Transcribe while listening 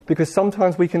Because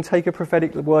sometimes we can take a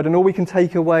prophetic word and all we can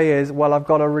take away is, well, I've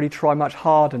got to really try much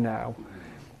harder now.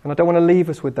 And I don't want to leave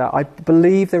us with that. I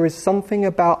believe there is something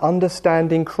about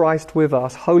understanding Christ with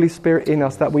us, Holy Spirit in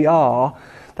us, that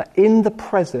in the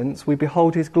presence we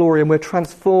behold his glory and we're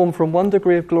transformed from one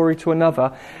degree of glory to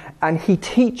another. And he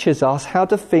teaches us how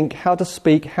to think, how to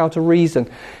speak, how to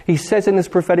reason. He says in this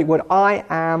prophetic word, I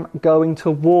am going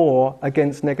to war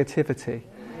against negativity.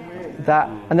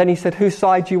 And then he said, whose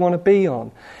side do you want to be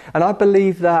on? And I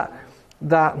believe that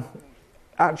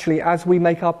actually as we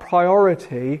make our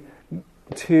priority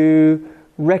to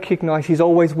recognize he's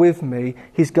always with me,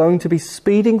 he's going to be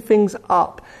speeding things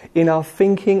up in our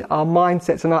thinking, our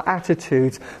mindsets and our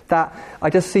attitudes, that I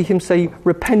just see him say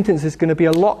repentance is going to be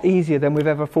a lot easier than we've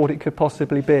ever thought it could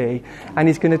possibly be. And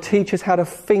he's going to teach us how to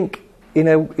think, he's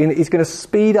going to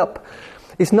speed up.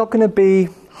 It's not going to be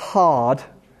hard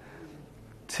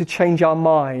to change our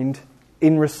mind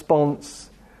in response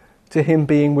to him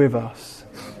being with us.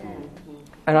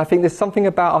 And I think there's something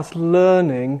about us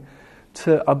learning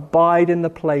to abide in the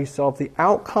place of the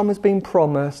outcome has been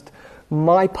promised.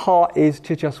 My part is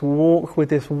to just walk with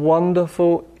this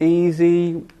wonderful,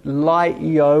 easy, light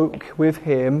yoke with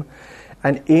him.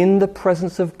 And in the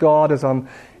presence of God, as I'm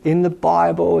in the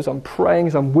Bible, as I'm praying,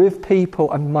 as I'm with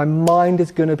people, and my mind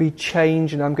is going to be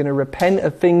changed and I'm going to repent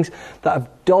of things that have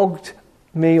dogged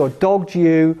me or dogged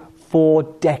you for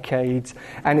decades.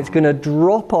 And it's going to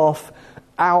drop off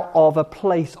out of a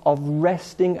place of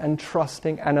resting and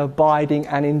trusting and abiding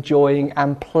and enjoying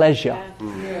and pleasure.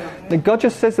 And God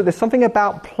just says that there's something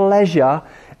about pleasure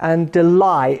and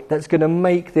delight that's going to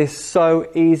make this so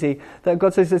easy. That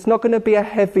God says it's not going to be a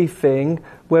heavy thing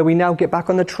where we now get back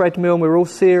on the treadmill and we're all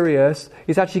serious.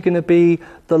 It's actually going to be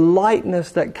the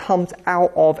lightness that comes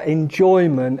out of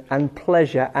enjoyment and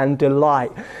pleasure and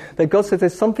delight. That God says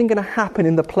there's something going to happen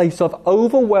in the place of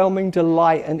overwhelming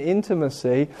delight and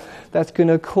intimacy that's going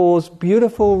to cause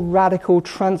beautiful, radical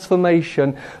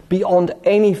transformation beyond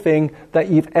anything that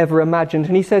you've ever imagined.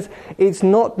 And he says it's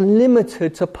not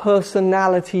limited to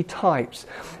personality types.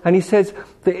 And he says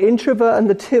the introvert and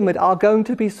the timid are going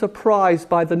to be surprised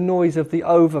by the noise of the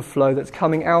overflow that's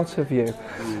coming out of you.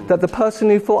 That the person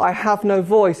who thought, I have no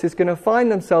voice, is going to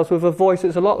find themselves with a voice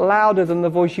that's a lot louder than the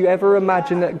voice you ever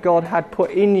imagined that God had put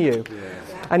in you.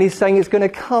 And he's saying it's going to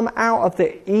come out of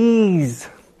the ease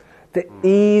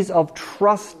of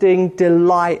trusting,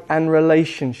 delight and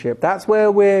relationship. That's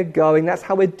where we're going. That's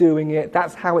how we're doing it.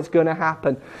 That's how it's going to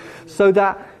happen. So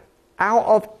that out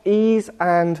of ease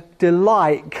and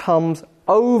delight comes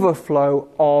overflow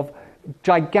of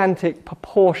gigantic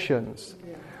proportions.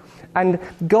 And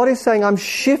God is saying, I'm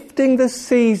shifting the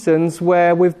seasons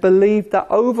where we've believed that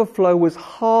overflow was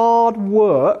hard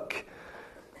work.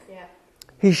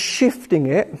 He's shifting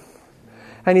it.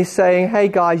 And he's saying, hey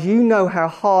guys, you know how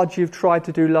hard you've tried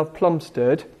to do Love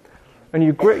Plumstead. And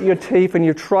you grit your teeth and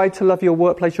you've tried to love your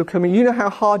workplace, your community. You know how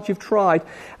hard you've tried.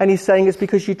 And he's saying it's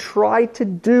because you tried to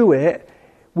do it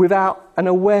without an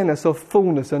awareness of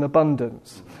fullness and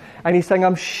abundance. And he's saying,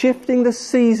 I'm shifting the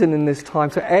season in this time.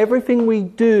 So everything we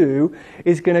do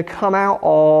is going to come out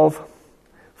of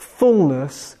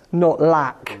fullness, not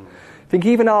lack. I think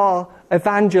even our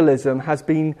evangelism has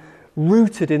been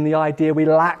rooted in the idea we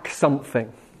lack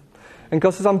something. And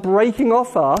God says, I'm breaking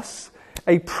off us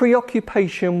a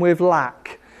preoccupation with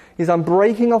lack. I'm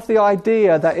breaking off the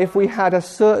idea that if we had a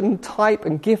certain type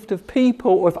and gift of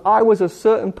people, or if I was a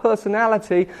certain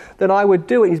personality, that I would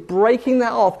do it. He's breaking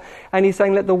that off, and he's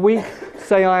saying, let the weak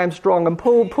say I am strong. And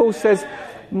Paul says,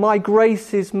 my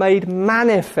grace is made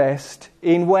manifest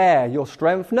in where? Your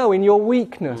strength? No, in your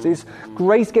weakness. It's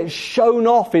grace gets shown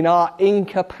off in our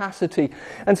incapacity.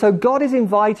 And so God is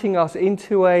inviting us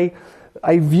into a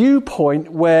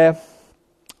viewpoint where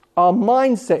our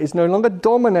mindset is no longer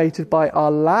dominated by our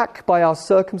lack, by our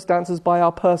circumstances, by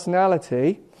our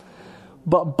personality,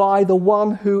 but by the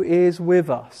one who is with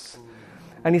us.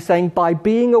 And he's saying, by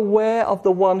being aware of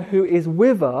the one who is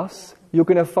with us, you're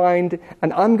going to find,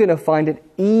 and I'm going to find, an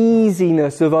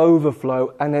easiness of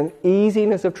overflow and an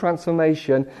easiness of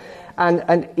transformation and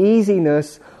an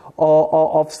easiness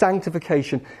of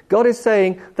sanctification. God is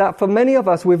saying that for many of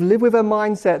us, we've lived with a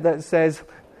mindset that says,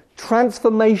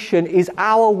 transformation is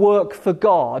our work for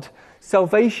God.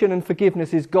 Salvation and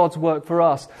forgiveness is God's work for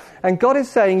us. And God is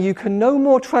saying you can no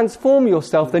more transform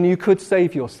yourself than you could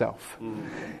save yourself.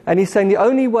 And he's saying the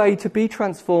only way to be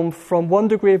transformed from one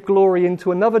degree of glory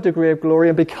into another degree of glory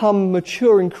and become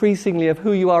mature increasingly of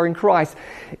who you are in Christ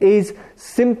is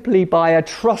simply by a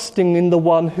trusting in the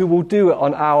one who will do it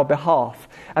on our behalf.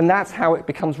 And that's how it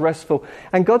becomes restful.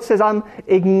 And God says, I'm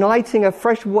igniting a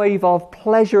fresh wave of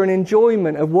pleasure and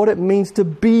enjoyment of what it means to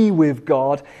be with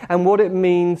God and what it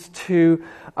means to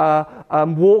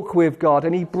walk with God.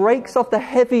 And he breaks off the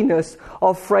heaviness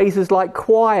of phrases like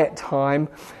quiet time,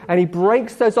 and he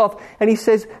breaks those off, and he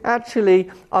says,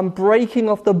 actually, I'm breaking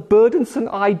off the burdensome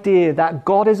idea that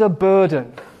God is a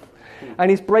burden. And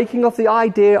he's breaking off the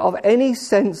idea of any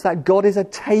sense that God is a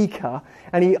taker,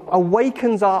 and he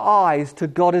awakens our eyes to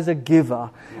God as a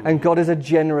giver, and God is a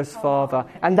generous Father,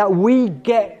 and that we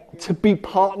get to be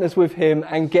partners with him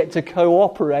and get to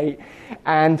cooperate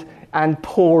and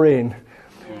pour in.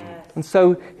 And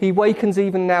so he awakens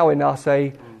even now in us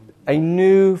a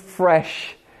new,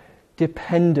 fresh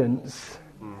dependence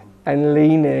and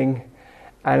leaning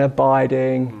and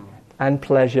abiding and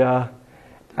pleasure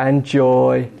and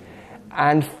joy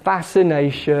and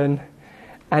fascination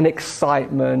and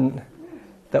excitement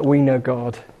that we know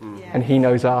God and he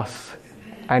knows us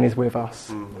and is with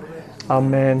us.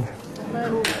 Amen.